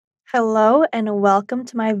Hello, and welcome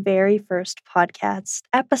to my very first podcast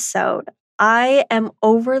episode. I am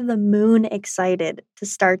over the moon excited to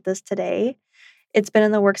start this today. It's been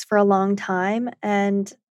in the works for a long time, and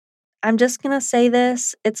I'm just going to say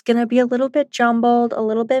this. It's going to be a little bit jumbled, a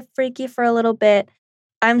little bit freaky for a little bit.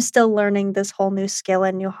 I'm still learning this whole new skill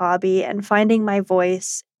and new hobby, and finding my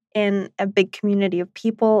voice in a big community of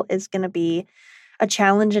people is going to be a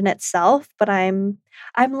challenge in itself, but I'm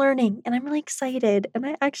learning and I'm really excited, and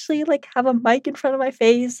I actually have a mic in front of my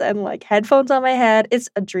face and headphones on my head. It's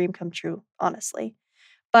a dream come true, honestly.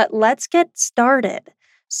 But let's get started.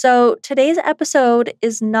 So, today's episode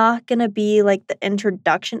is not going to be like the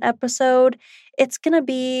introduction episode. It's going to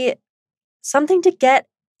be something to get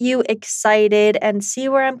you excited and see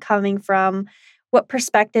where I'm coming from, what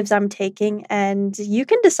perspectives I'm taking, and you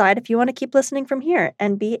can decide if you want to keep listening from here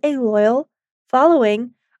and be a loyal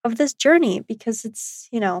following of this journey because it's,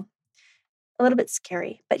 a little bit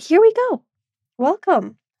scary. But here we go.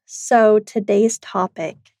 Welcome. So, today's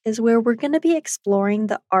topic is where we're going to be exploring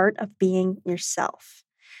the art of being yourself.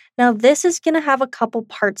 Now, this is going to have a couple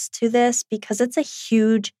parts to this because it's a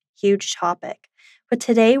huge, huge topic. But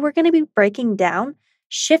today we're going to be breaking down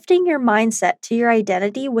shifting your mindset to your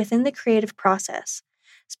identity within the creative process,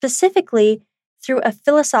 specifically through a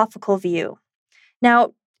philosophical view.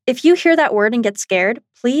 Now, if you hear that word and get scared,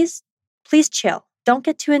 please chill. Don't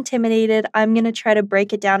get too intimidated. I'm going to try to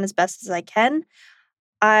break it down as best as I can.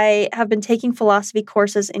 I have been taking philosophy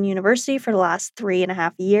courses in university for the last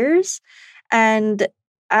 3.5 years. And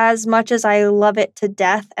as much as I love it to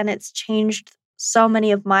death and it's changed so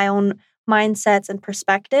many of my own mindsets and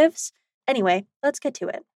perspectives, anyway, let's get to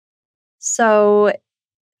it. So,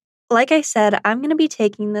 like I said, I'm going to be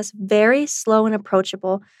taking this very slow and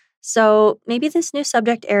approachable. So maybe this new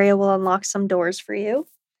subject area will unlock some doors for you.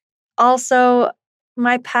 Also,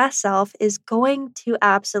 my past self is going to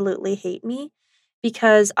absolutely hate me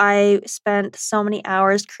because I spent so many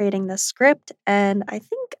hours creating this script, and I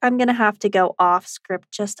think I'm going to have to go off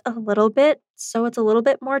script just a little bit so it's a little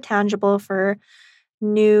bit more tangible for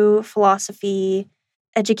new philosophy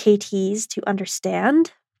educatees to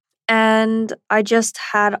understand. And I just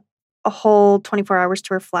had a whole 24 hours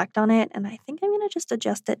to reflect on it, and I think I'm going to just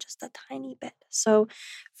adjust it just a tiny bit. So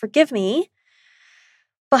forgive me,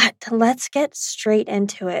 but let's get straight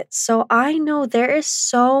into it. So I know there is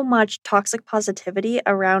so much toxic positivity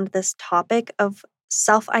around this topic of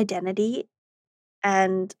self-identity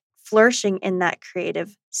and flourishing in that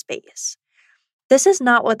creative space. This is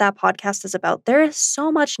not what that podcast is about. There is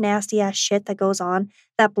so much nasty ass shit that goes on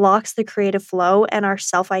that blocks the creative flow and our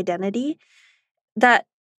self-identity that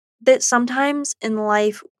sometimes in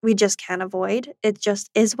life we just can't avoid. It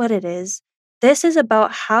just is what it is. This is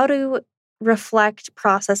about how to reflect,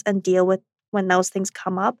 process, and deal with when those things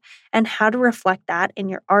come up, and how to reflect that in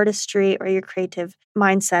your artistry or your creative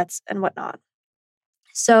mindsets and whatnot.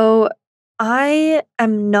 So I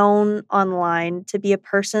am known online to be a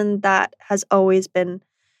person that has always been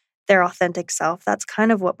their authentic self. That's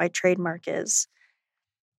kind of what my trademark is.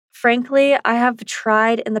 Frankly, I have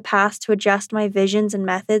tried in the past to adjust my visions and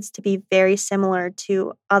methods to be very similar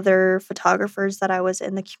to other photographers that I was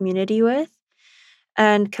in the community with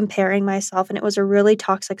and comparing myself. And it was a really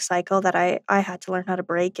toxic cycle that I had to learn how to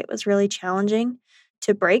break. It was really challenging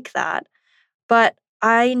to break that. But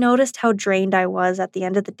I noticed how drained I was at the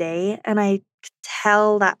end of the day. And I could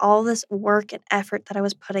tell that all this work and effort that I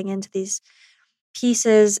was putting into these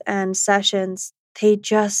pieces and sessions,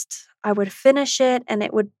 I would finish it and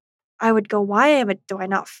I would go, do I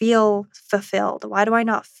not feel fulfilled? Why do I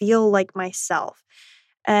not feel like myself?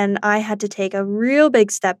 And I had to take a real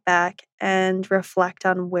big step back and reflect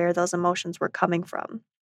on where those emotions were coming from.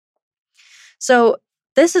 So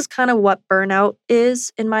this is kind of what burnout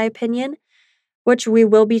is, in my opinion, which we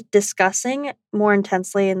will be discussing more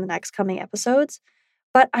intensely in the next coming episodes.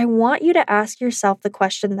 But I want you to ask yourself the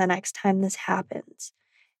question the next time this happens.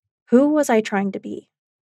 Who was I trying to be?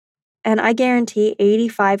 And I guarantee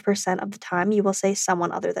 85% of the time you will say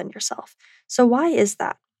someone other than yourself. So why is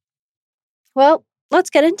that? Well, let's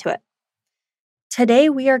get into it. Today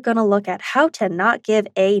we are going to look at how to not give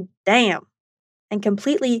a damn and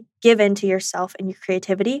completely give in to yourself and your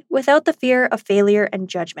creativity without the fear of failure and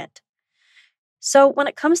judgment. So when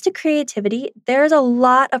it comes to creativity, there's a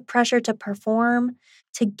lot of pressure to perform,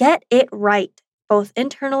 to get it right, both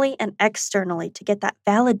internally and externally, to get that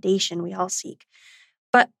validation we all seek.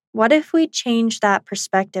 But what if we change that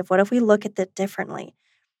perspective? What if we look at it differently?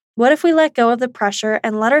 What if we let go of the pressure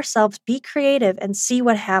and let ourselves be creative and see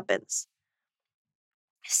what happens?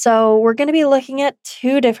 So we're going to be looking at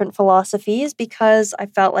two different philosophies because I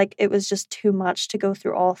felt like it was just too much to go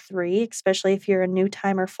through all three, especially if you're a new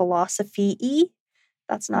timer philosophy-y.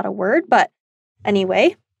 That's not a word, but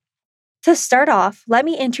anyway. To start off, let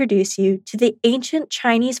me introduce you to the ancient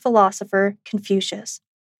Chinese philosopher Confucius,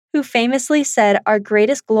 who famously said, "Our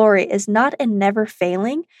greatest glory is not in never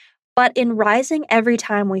failing, but in rising every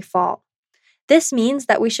time we fall." This means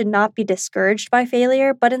that we should not be discouraged by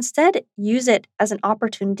failure, but instead use it as an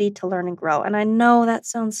opportunity to learn and grow. And I know that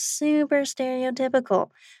sounds super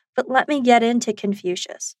stereotypical, but let me get into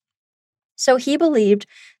Confucius. So he believed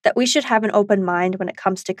that we should have an open mind when it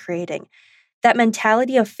comes to creating. That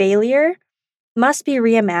mentality of failure must be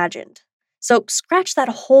reimagined. So scratch that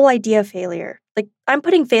whole idea of failure. Like, I'm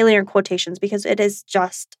putting failure in quotations because it is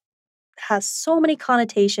just has so many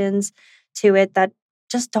connotations to it that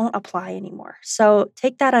just don't apply anymore. So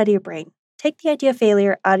take that out of your brain. Take the idea of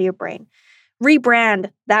failure out of your brain.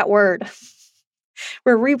 Rebrand that word.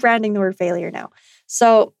 We're rebranding the word failure now.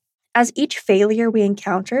 So as each failure we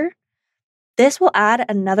encounter, this will add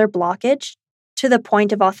another blockage to the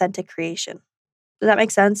point of authentic creation. Does that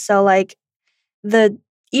make sense? So like the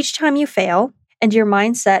each time you fail and your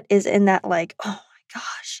mindset is in that like, oh my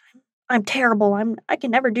gosh, I'm terrible. I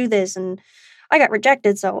can never do this and I got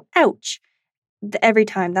rejected, so ouch. Every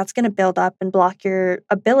time that's going to build up and block your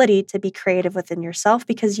ability to be creative within yourself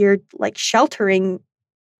because you're like sheltering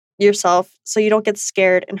yourself so you don't get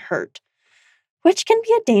scared and hurt, which can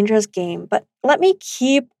be a dangerous game. But let me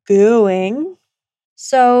keep going.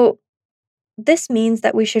 So this means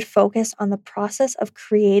that we should focus on the process of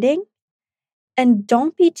creating and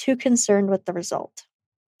don't be too concerned with the result.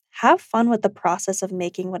 Have fun with the process of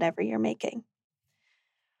making whatever you're making.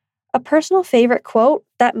 A personal favorite quote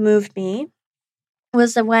that moved me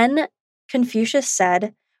was when Confucius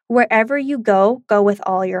said, "Wherever you go, go with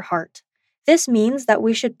all your heart." This means that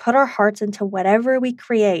we should put our hearts into whatever we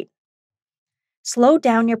create. Slow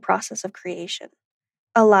down your process of creation.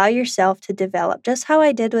 Allow yourself to develop, just how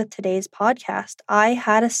I did with today's podcast. I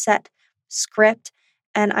had a set script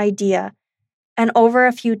and idea. And over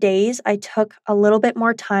a few days, I took a little bit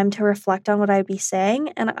more time to reflect on what I'd be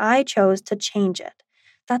saying, and I chose to change it.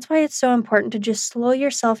 That's why it's so important to just slow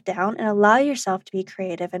yourself down and allow yourself to be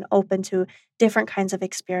creative and open to different kinds of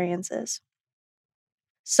experiences.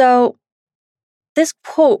 So, this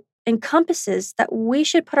quote encompasses that we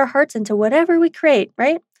should put our hearts into whatever we create,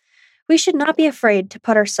 right? We should not be afraid to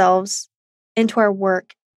put ourselves into our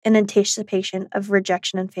work in anticipation of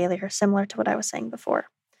rejection and failure, similar to what I was saying before.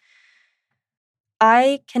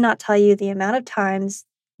 I cannot tell you the amount of times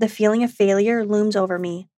the feeling of failure looms over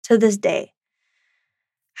me to this day.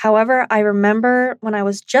 However, I remember when I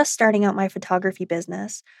was just starting out my photography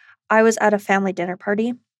business, I was at a family dinner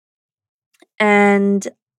party, and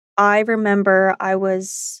I remember I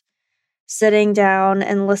was sitting down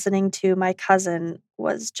and listening to my cousin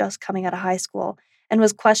was just coming out of high school and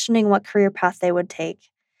was questioning what career path they would take.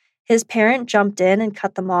 His parent jumped in and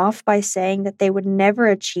cut them off by saying that they would never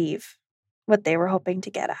achieve what they were hoping to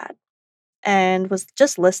get at, and was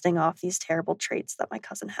just listing off these terrible traits that my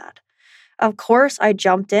cousin had. Of course, I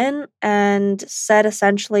jumped in and said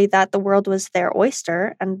essentially that the world was their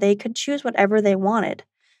oyster and they could choose whatever they wanted.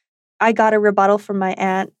 I got a rebuttal from my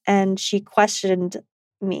aunt, and she questioned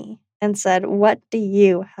me and said, "What do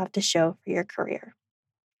you have to show for your career?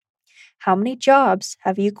 How many jobs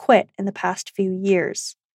have you quit in the past few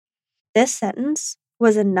years?" This sentence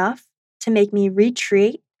was enough to make me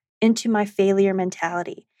retreat into my failure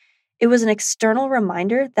mentality. It was an external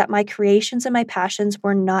reminder that my creations and my passions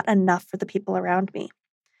were not enough for the people around me.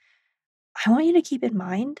 I want you to keep in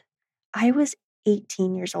mind, I was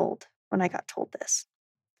 18 years old when I got told this.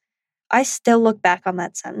 I still look back on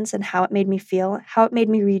that sentence and how it made me feel, how it made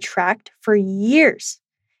me retract for years.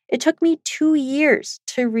 It took me 2 years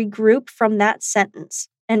to regroup from that sentence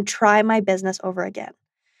and try my business over again.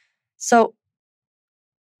 So,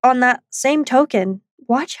 on that same token,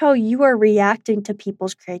 watch how you are reacting to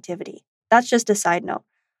people's creativity. That's just a side note.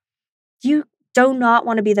 You do not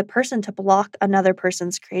want to be the person to block another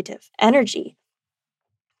person's creative energy.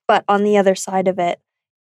 But on the other side of it,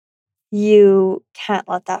 you can't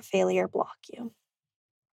let that failure block you.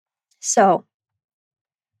 So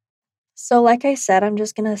like I said, I'm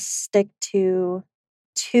just going to stick to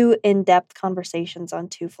two in-depth conversations on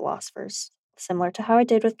two philosophers, similar to how I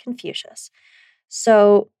did with Confucius.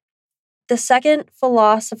 So the second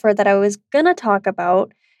philosopher that I was going to talk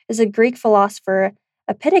about is a Greek philosopher,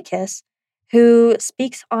 Epictetus, who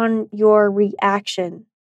speaks on your reaction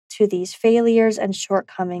to these failures and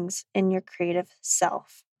shortcomings in your creative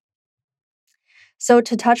self. So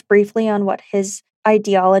to touch briefly on what his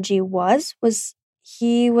ideology was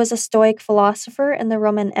He was a Stoic philosopher in the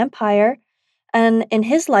Roman Empire, and in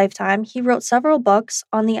his lifetime, he wrote several books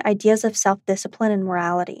on the ideas of self-discipline and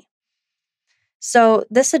morality. So,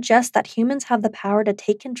 this suggests that humans have the power to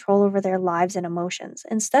take control over their lives and emotions.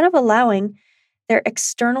 Instead of allowing their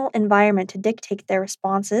external environment to dictate their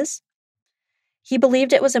responses, he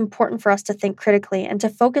believed it was important for us to think critically and to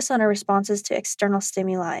focus on our responses to external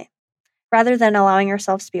stimuli, rather than allowing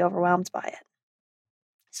ourselves to be overwhelmed by it.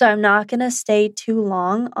 So, I'm not going to stay too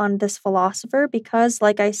long on this philosopher because,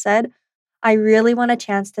 like I said, I really want a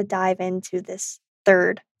chance to dive into this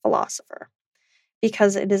third philosopher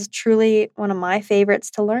because it is truly one of my favorites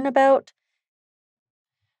to learn about.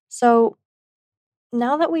 So,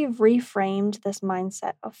 now that we've reframed this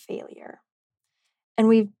mindset of failure and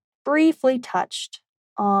we've briefly touched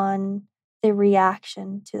on the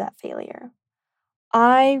reaction to that failure,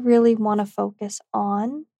 I really want to focus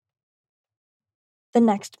on the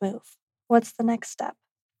next move. What's the next step?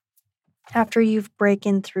 After you've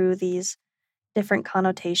broken through these different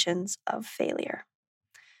connotations of failure.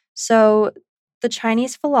 So, the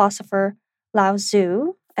Chinese philosopher Lao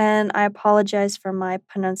Tzu, and I apologize for my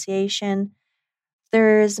pronunciation.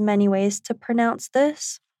 There's many ways to pronounce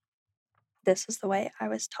this. This is the way I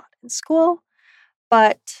was taught in school.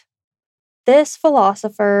 But this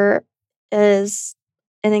philosopher is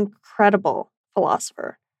an incredible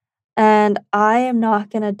philosopher. And I am not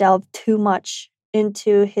going to delve too much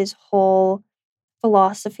into his whole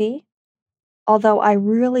philosophy, although I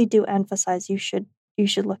really do emphasize you should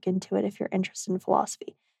look into it if you're interested in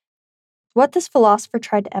philosophy. What this philosopher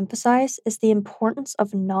tried to emphasize is the importance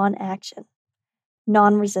of non-action,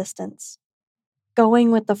 non-resistance, going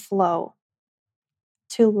with the flow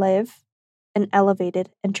to live an elevated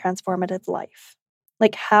and transformative life.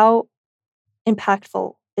 Like, how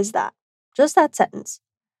impactful is that? Just that sentence.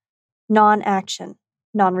 Non-action,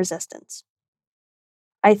 non-resistance.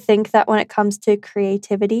 I think that when it comes to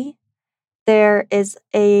creativity, there is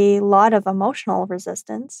a lot of emotional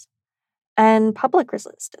resistance and public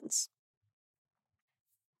resistance.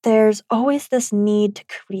 There's always this need to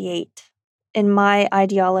create. In my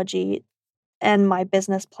ideology and my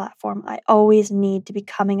business platform, I always need to be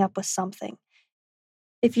coming up with something.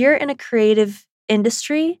 If you're in a creative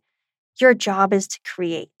industry, your job is to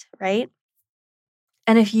create, right?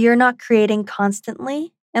 And if you're not creating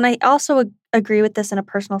constantly, and I also agree with this in a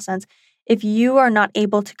personal sense, if you are not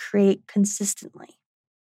able to create consistently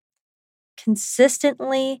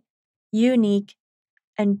unique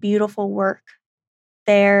and beautiful work,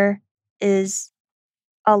 there is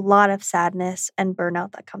a lot of sadness and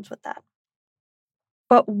burnout that comes with that.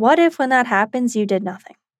 But what if when that happens, you did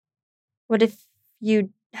nothing? What if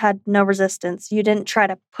you had no resistance? You didn't try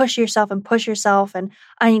to push yourself, and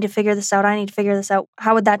I need to figure this out.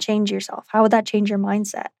 How would that change yourself? How would that change your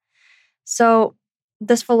mindset? So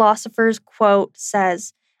this philosopher's quote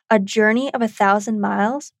says, "A journey of 1,000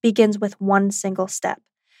 miles begins with one single step."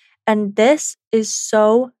 And this is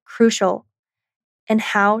so crucial in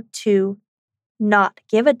how to not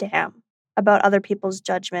give a damn about other people's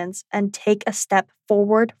judgments and take a step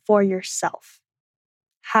forward for yourself.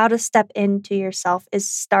 How to step into yourself is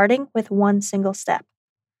starting with one single step.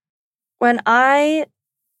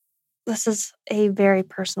 This is a very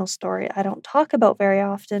personal story I don't talk about very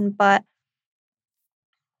often, but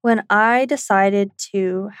when I decided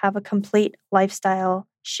to have a complete lifestyle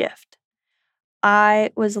shift,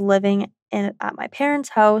 I was living at my parents'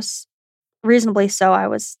 house, reasonably so. I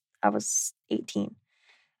was 18.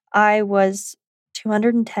 I was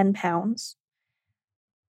 210 pounds.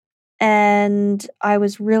 And I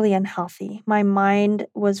was really unhealthy. My mind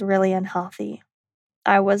was really unhealthy.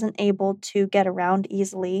 I wasn't able to get around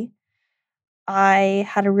easily. I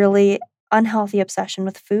had a really unhealthy obsession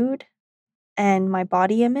with food and my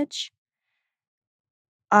body image.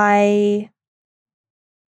 I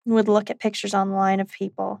would look at pictures online of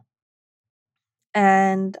people,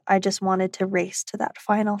 and I just wanted to race to that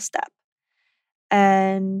final step.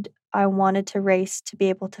 And I wanted to race to be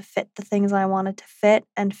able to fit the things I wanted to fit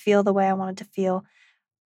and feel the way I wanted to feel.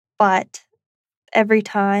 But every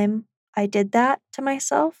time I did that to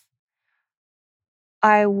myself,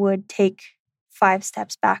 I would take 5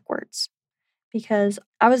 steps backwards because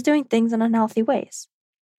I was doing things in unhealthy ways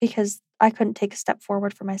because I couldn't take a step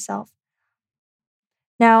forward for myself.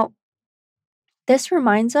 Now, this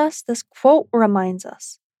quote reminds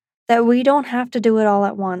us that we don't have to do it all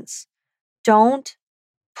at once. Don't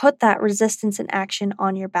put that resistance in action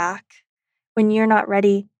on your back when you're not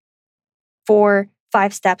ready for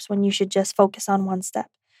 5 steps when you should just focus on 1 step.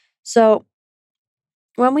 So,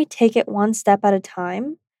 when we take it 1 step at a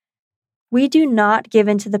time, we do not give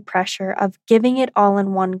into the pressure of giving it all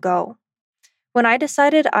in one go. When I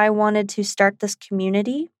decided I wanted to start this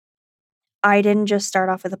community, I didn't just start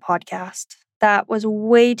off with a podcast. That was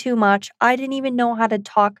way too much. I didn't even know how to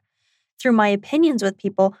talk through my opinions with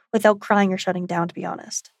people without crying or shutting down, to be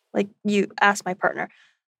honest. Like, you ask my partner,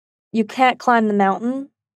 you can't climb the mountain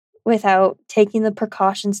without taking the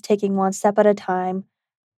precautions, taking one step at a time,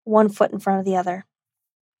 one foot in front of the other.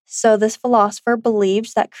 So, this philosopher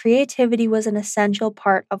believed that creativity was an essential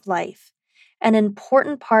part of life, an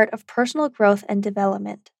important part of personal growth and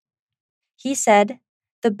development. He said,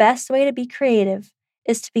 the best way to be creative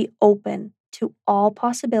is to be open to all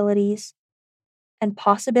possibilities, and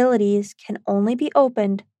possibilities can only be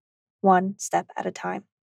opened one step at a time.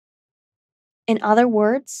 In other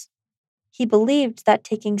words, he believed that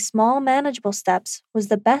taking small, manageable steps was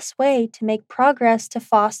the best way to make progress to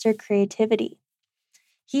foster creativity.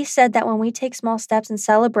 He said that when we take small steps and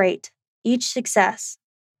celebrate each success,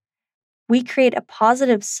 we create a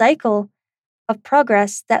positive cycle of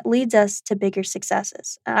progress that leads us to bigger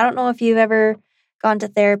successes. I don't know if you've ever gone to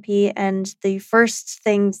therapy and the first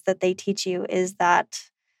things that they teach you is that,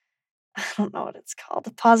 I don't know what it's called,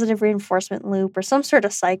 the positive reinforcement loop or some sort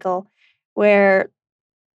of cycle where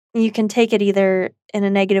you can take it either in a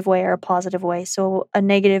negative way or a positive way. So a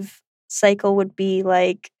negative cycle would be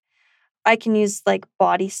like, I can use like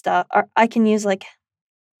body stuff, or I can use like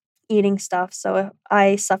eating stuff. So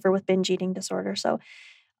I suffer with binge eating disorder. So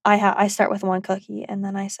I start with one cookie and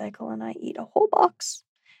then I cycle and I eat a whole box.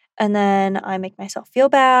 And then I make myself feel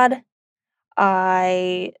bad.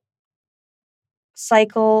 I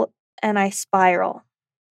cycle and I spiral.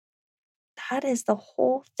 That is the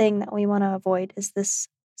whole thing that we want to avoid, is this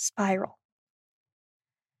spiral.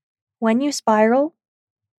 When you spiral,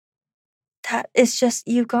 that is just,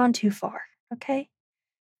 you've gone too far, okay?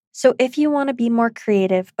 So if you want to be more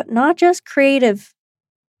creative, but not just creative,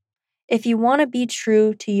 if you want to be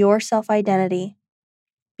true to your self-identity,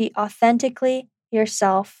 be authentically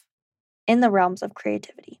yourself in the realms of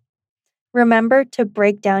creativity. Remember to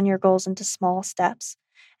break down your goals into small steps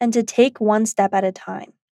and to take one step at a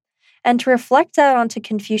time. And to reflect that onto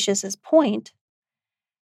Confucius's point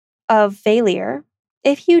of failure,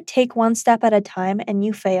 if you take one step at a time and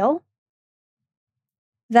you fail,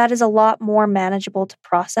 that is a lot more manageable to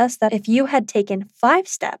process than if you had taken 5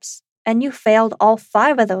 steps and you failed all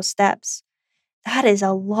 5 of those steps. That is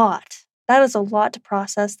a lot. That is a lot to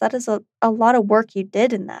process. That is a lot of work you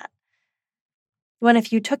did in that. When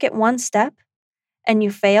if you took it one step and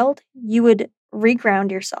you failed, you would reground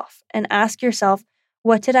yourself and ask yourself,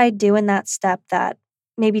 what did I do in that step that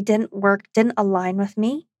maybe didn't work, didn't align with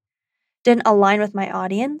me, didn't align with my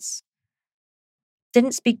audience,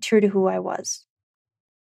 didn't speak true to who I was?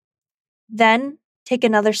 Then take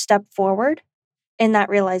another step forward in that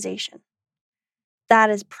realization. That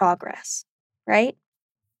is progress, right?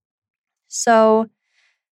 So,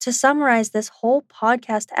 to summarize this whole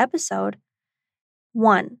podcast episode,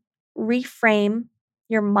 1, reframe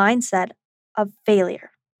your mindset of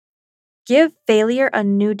failure. Give failure a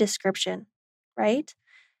new description, right?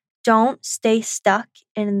 Don't stay stuck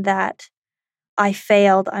in that, I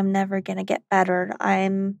failed, I'm never going to get better,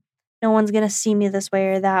 no one's going to see me this way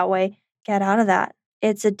or that way. Get out of that.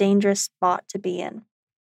 It's a dangerous spot to be in.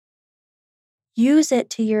 Use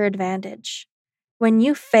it to your advantage. When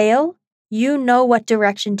you fail, you know what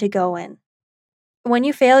direction to go in. When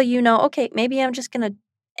you fail, you know, okay, maybe I'm just going to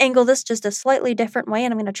angle this just a slightly different way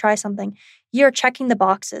and I'm going to try something. You're checking the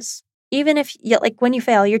boxes. Even if, like when you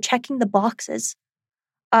fail, you're checking the boxes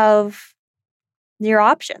of your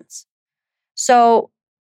options. So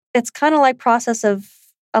it's kind of like process of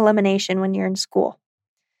elimination when you're in school.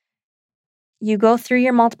 You go through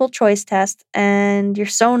your multiple choice test and you're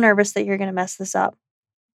so nervous that you're going to mess this up.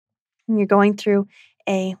 And you're going through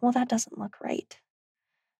A, well, that doesn't look right.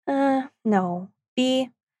 No. B,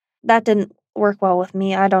 that didn't work well with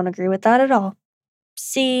me. I don't agree with that at all.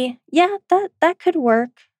 C, yeah, that could work.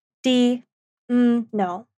 D,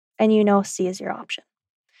 no. And you know C is your option.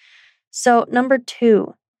 So, number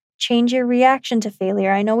 2, change your reaction to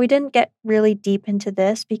failure. I know we didn't get really deep into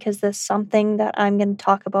this because this is something that I'm going to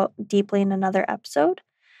talk about deeply in another episode.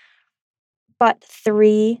 But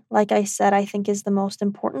 3, like I said, I think is the most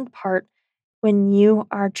important part when you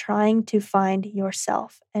are trying to find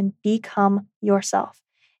yourself and become yourself,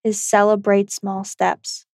 is celebrate small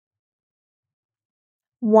steps.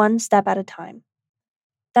 One step at a time.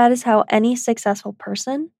 That is how any successful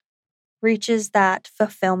person reaches that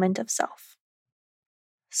fulfillment of self.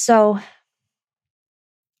 So,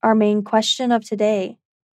 our main question of today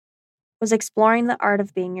was exploring the art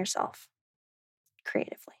of being yourself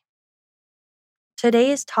creatively.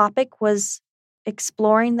 Today's topic was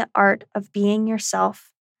exploring the art of being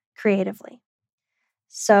yourself creatively.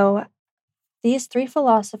 So, these three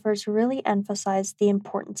philosophers really emphasize the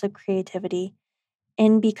importance of creativity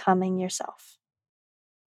in becoming yourself.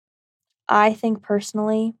 I think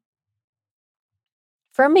personally,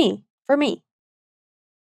 for me,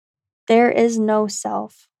 there is no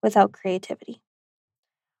self without creativity.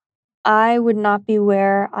 I would not be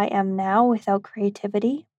where I am now without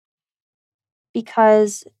creativity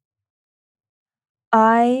because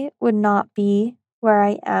I would not be where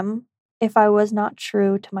I am if I was not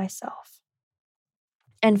true to myself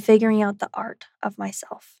and figuring out the art of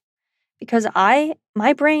myself. Because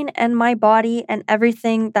my brain and my body and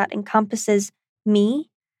everything that encompasses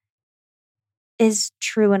me is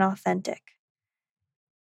true and authentic.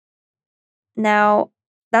 Now,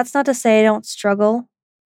 that's not to say I don't struggle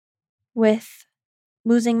with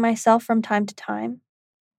losing myself from time to time.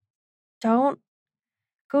 Don't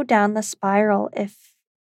go down the spiral. If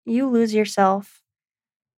you lose yourself,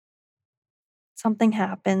 something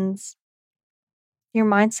happens, your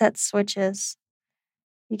mindset switches,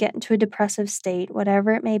 you get into a depressive state,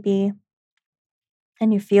 whatever it may be,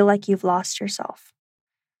 and you feel like you've lost yourself,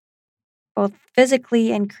 both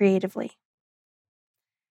physically and creatively.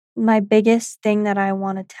 My biggest thing that I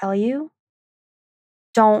want to tell you,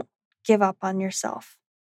 don't give up on yourself.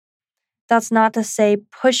 That's not to say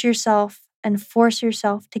push yourself and force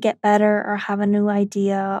yourself to get better or have a new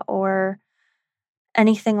idea or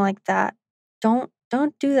anything like that. Don't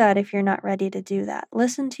do that if you're not ready to do that.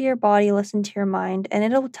 Listen to your body, listen to your mind, and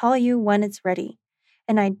it'll tell you when it's ready.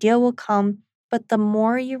 An idea will come, but the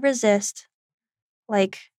more you resist,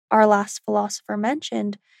 like our last philosopher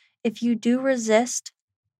mentioned, if you do resist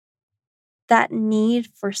that need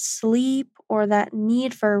for sleep or that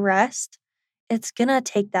need for rest, it's going to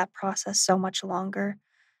take that process so much longer.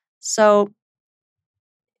 So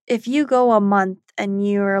if you go a month and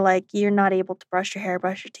you're not able to brush your hair,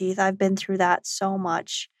 brush your teeth, I've been through that so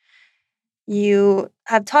much. You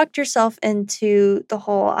have talked yourself into the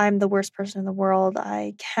whole, I'm the worst person in the world.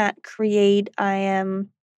 I can't create. I am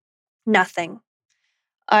nothing.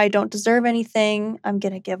 I don't deserve anything. I'm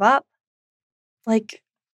going to give up. Like,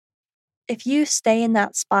 if you stay in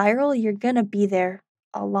that spiral, you're going to be there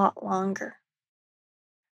a lot longer.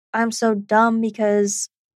 I'm so dumb because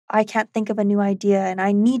I can't think of a new idea and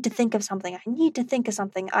I need to think of something. I need to think of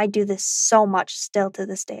something. I do this so much still to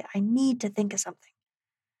this day. I need to think of something.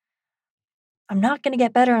 I'm not going to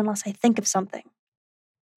get better unless I think of something.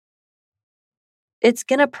 It's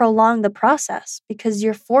going to prolong the process because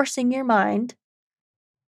you're forcing your mind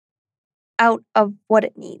out of what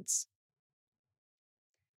it needs.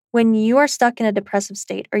 When you are stuck in a depressive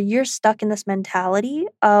state or you're stuck in this mentality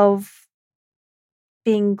of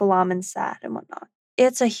being glum and sad and whatnot,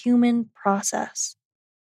 it's a human process.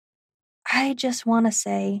 I just want to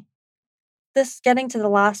say, this getting to the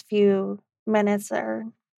last few minutes are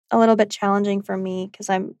a little bit challenging for me because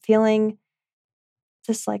I'm feeling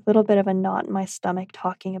this like little bit of a knot in my stomach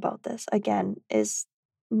talking about this. Again, is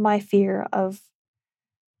my fear of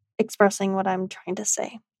expressing what I'm trying to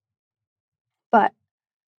say. But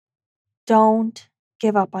don't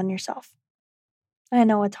give up on yourself. I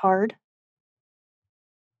know it's hard.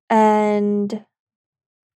 And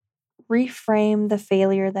reframe the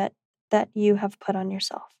failure that you have put on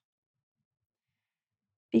yourself.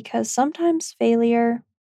 Because sometimes failure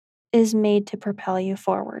is made to propel you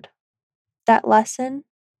forward. That lesson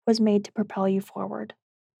was made to propel you forward.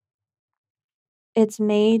 It's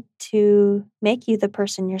made to make you the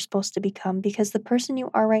person you're supposed to become because the person you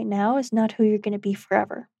are right now is not who you're going to be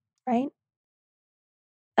forever, right?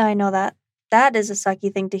 I know that is a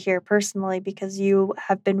sucky thing to hear personally because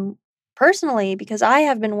because I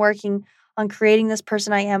have been working on creating this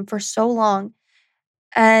person I am for so long.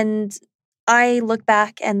 And I look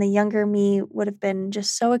back and the younger me would have been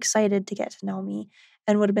just so excited to get to know me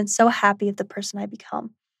and would have been so happy of the person I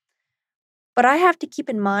become. But I have to keep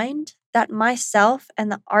in mind that myself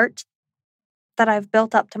and the art that I've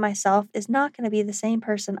built up to myself is not going to be the same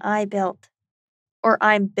person I built or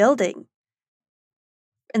I'm building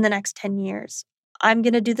in the next 10 years. I'm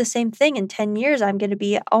going to do the same thing in 10 years. I'm going to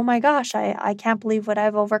be, oh my gosh, I can't believe what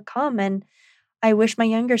I've overcome. And I wish my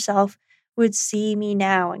younger self would see me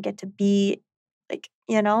now and get to be like,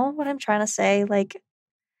 you know what I'm trying to say? Like,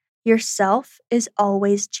 yourself is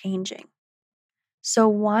always changing. So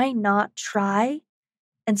why not try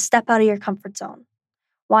and step out of your comfort zone?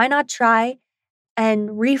 Why not try and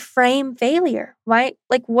reframe failure? Why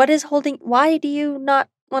do you not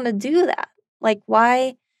want to do that? Like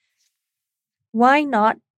why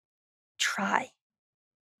not try?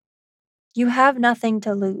 You have nothing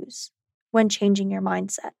to lose when changing your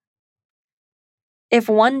mindset. If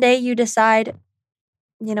one day you decide,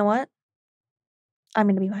 you know what? I'm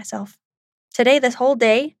going to be myself. Today, this whole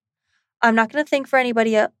day, I'm not going to think for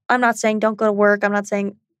anybody else. I'm not saying don't go to work. I'm not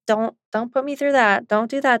saying don't put me through that.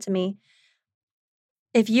 Don't do that to me.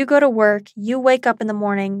 If you go to work, you wake up in the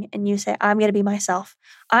morning and you say, I'm going to be myself.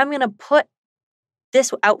 I'm going to put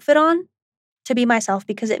this outfit on to be myself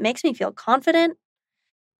because it makes me feel confident.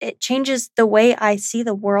 It changes the way I see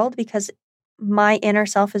the world because my inner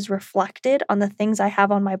self is reflected on the things I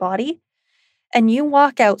have on my body. And you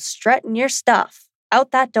walk out strutting your stuff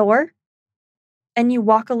out that door and you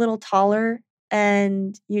walk a little taller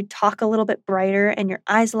and you talk a little bit brighter and your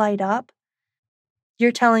eyes light up.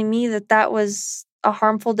 You're telling me that that was a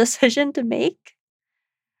harmful decision to make?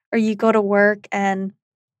 Or you go to work and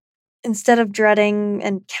instead of dreading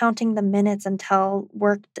and counting the minutes until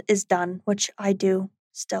work is done, which I do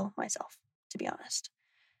still myself, to be honest,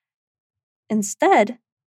 instead,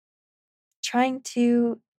 trying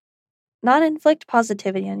to not inflict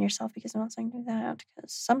positivity on yourself, because I'm not saying do that,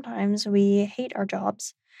 because sometimes we hate our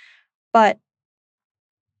jobs, but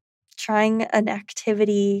trying an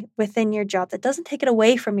activity within your job that doesn't take it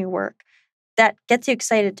away from your work, that gets you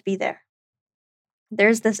excited to be there.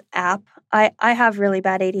 There's this app. I have really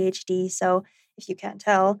bad ADHD, so if you can't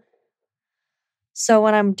tell. So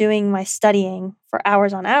when I'm doing my studying for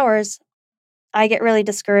hours on hours, I get really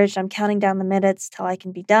discouraged. I'm counting down the minutes till I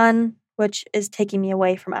can be done, which is taking me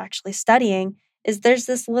away from actually studying. There's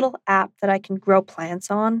this little app that I can grow plants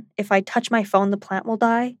on. If I touch my phone, the plant will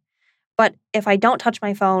die. But if I don't touch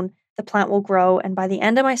my phone, the plant will grow. And by the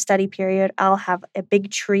end of my study period, I'll have a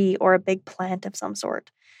big tree or a big plant of some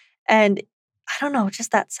sort. And I don't know,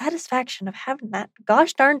 just that satisfaction of having that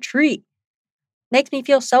gosh darn tree makes me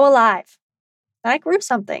feel so alive. And I grew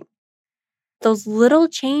something. Those little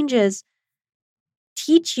changes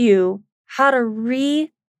teach you how to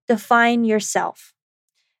redefine yourself.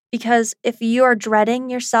 Because if you are dreading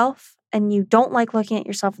yourself and you don't like looking at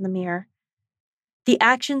yourself in the mirror, the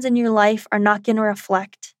actions in your life are not going to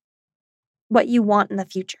reflect what you want in the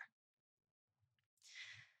future.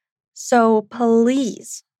 So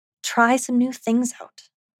please try some new things out.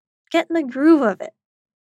 Get in the groove of it.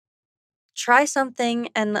 Try something,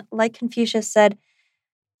 and like Confucius said,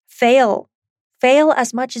 fail. Fail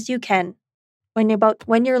as much as you can.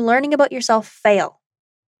 When you're learning about yourself, fail.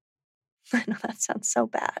 I know that sounds so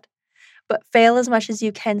bad, but fail as much as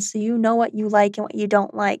you can so you know what you like and what you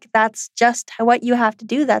don't like. That's just what you have to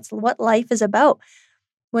do. That's what life is about.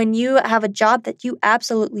 When you have a job that you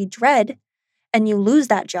absolutely dread and you lose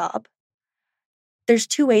that job, there's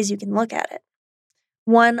two ways you can look at it.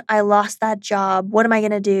 One, I lost that job. What am I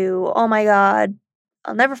going to do? Oh my God,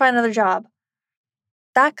 I'll never find another job.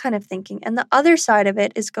 That kind of thinking. And the other side of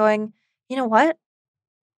it is going, you know what?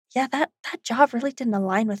 Yeah, that job really didn't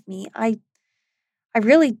align with me. I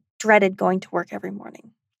really dreaded going to work every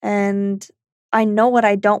morning. And I know what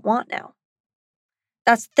I don't want now.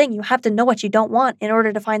 That's the thing. You have to know what you don't want in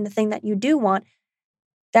order to find the thing that you do want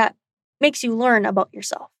that makes you learn about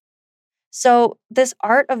yourself. So this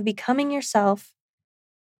art of becoming yourself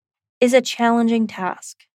is a challenging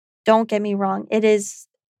task. Don't get me wrong. It's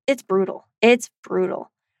brutal. It's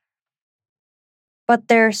brutal. But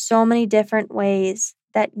there are so many different ways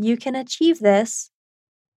that you can achieve this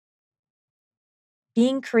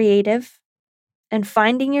being creative and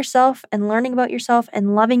finding yourself and learning about yourself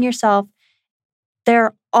and loving yourself.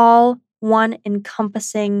 They're all one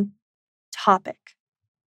encompassing topic.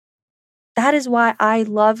 That is why I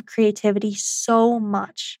love creativity so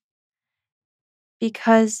much.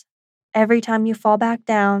 Because every time you fall back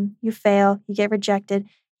down, you fail, you get rejected,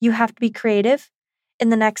 you have to be creative in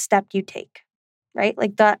the next step you take, right?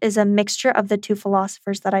 Like that is a mixture of the two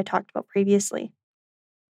philosophers that I talked about previously.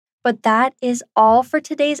 But that is all for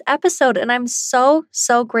today's episode. And I'm so,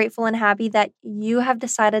 so grateful and happy that you have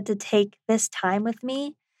decided to take this time with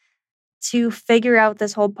me to figure out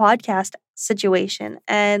this whole podcast situation.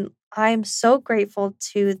 And I'm so grateful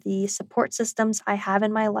to the support systems I have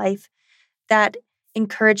in my life that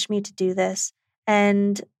encouraged me to do this.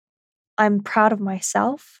 And I'm proud of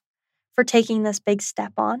myself for taking this big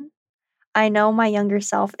step on. I know my younger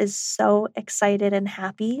self is so excited and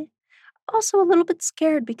happy, also a little bit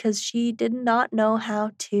scared because she did not know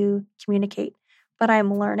how to communicate, but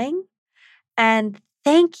I'm learning. And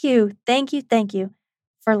thank you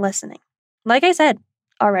for listening. Like I said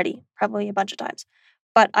already, probably a bunch of times,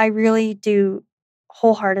 but I really do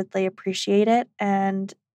wholeheartedly appreciate it.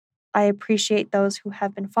 And I appreciate those who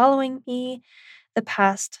have been following me the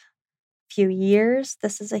past few years.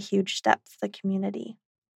 This is a huge step for the community.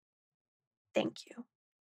 Thank you.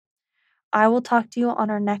 I will talk to you on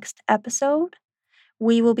our next episode.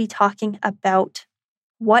 We will be talking about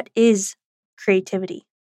what is creativity?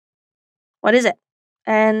 What is it?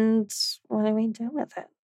 And what do we do with it?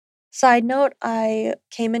 Side note, I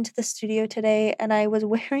came into the studio today and I was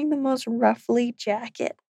wearing the most ruffly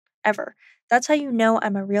jacket ever. That's how you know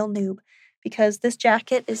I'm a real noob, because this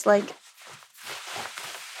jacket is like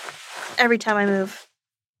every time I move,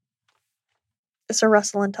 it's a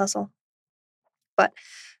rustle and tussle. But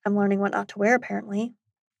I'm learning what not to wear apparently,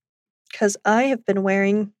 because I have been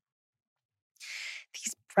wearing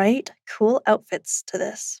these bright, cool outfits to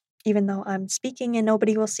this, even though I'm speaking and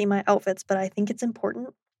nobody will see my outfits, but I think it's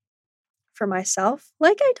important for myself.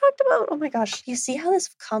 Like I talked about, oh my gosh, you see how this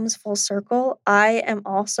comes full circle? I am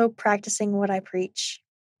also practicing what I preach.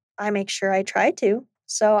 I make sure I try to.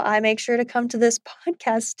 So I make sure to come to this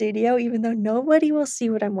podcast studio, even though nobody will see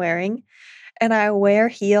what I'm wearing. And I wear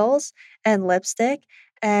heels and lipstick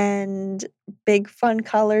and big fun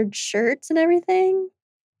colored shirts and everything.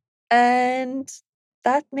 And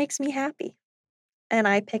that makes me happy. And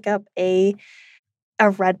I pick up a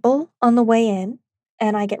Red Bull on the way in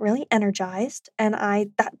and I get really energized and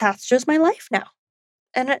that's just my life now.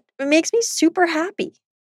 And it makes me super happy.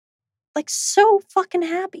 Like so fucking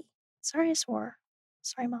happy. Sorry I swore.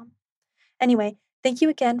 Sorry, Mom. Anyway, thank you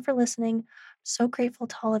again for listening. I'm so grateful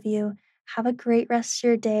to all of you. Have a great rest of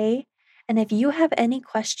your day. And if you have any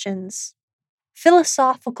questions,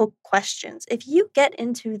 philosophical questions, if you get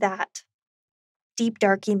into that deep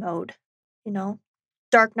darky mode,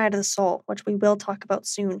 dark night of the soul, which we will talk about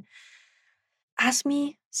soon, ask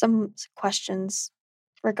me some questions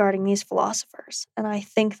regarding these philosophers. And I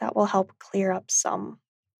think that will help clear up some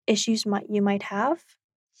issues you might have.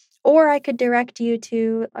 Or I could direct you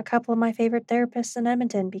to a couple of my favorite therapists in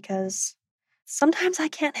Edmonton, because sometimes I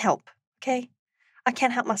can't help, okay? I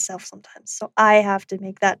can't help myself sometimes. So I have to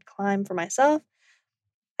make that climb for myself.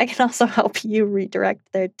 I can also help you redirect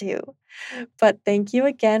there too. But thank you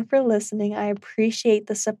again for listening. I appreciate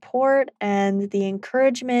the support and the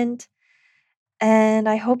encouragement. And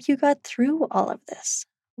I hope you got through all of this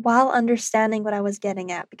while understanding what I was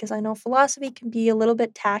getting at, because I know philosophy can be a little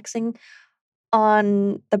bit taxing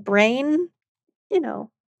on the brain, a little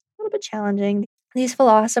bit challenging. These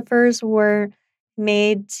philosophers were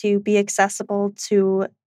made to be accessible to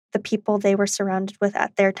the people they were surrounded with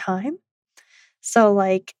at their time. So,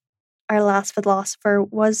 like, our last philosopher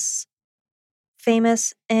was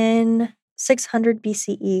famous in 600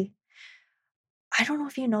 BCE. I don't know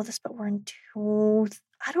if you know this, but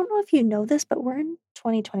I don't know if you know this, but we're in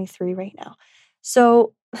 2023 right now.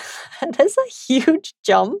 So that is a huge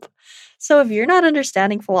jump. So if you're not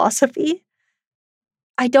understanding philosophy,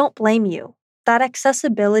 I don't blame you. That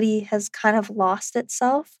accessibility has kind of lost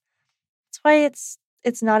itself. That's why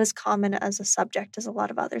it's not as common as a subject as a lot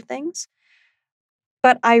of other things.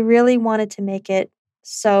 But I really wanted to make it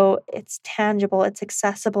so it's tangible, it's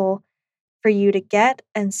accessible for you to get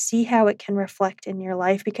and see how it can reflect in your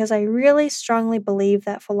life, because I really strongly believe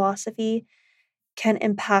that philosophy can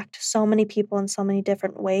impact so many people in so many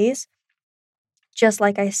different ways. Just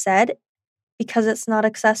like I said, because it's not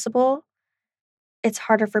accessible, it's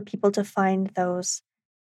harder for people to find those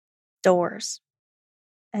doors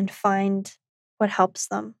and find what helps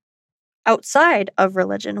them outside of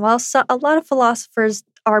religion. While a lot of philosophers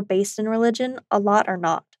are based in religion, a lot are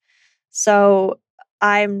not. So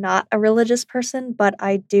I'm not a religious person, but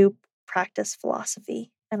I do practice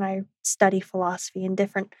philosophy and I study philosophy in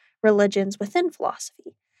different religions within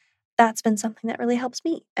philosophy. That's been something that really helps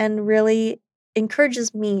me and really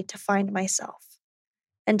encourages me to find myself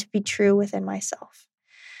and to be true within myself.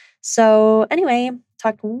 So, anyway,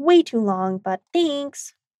 talked way too long, but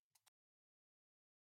thanks.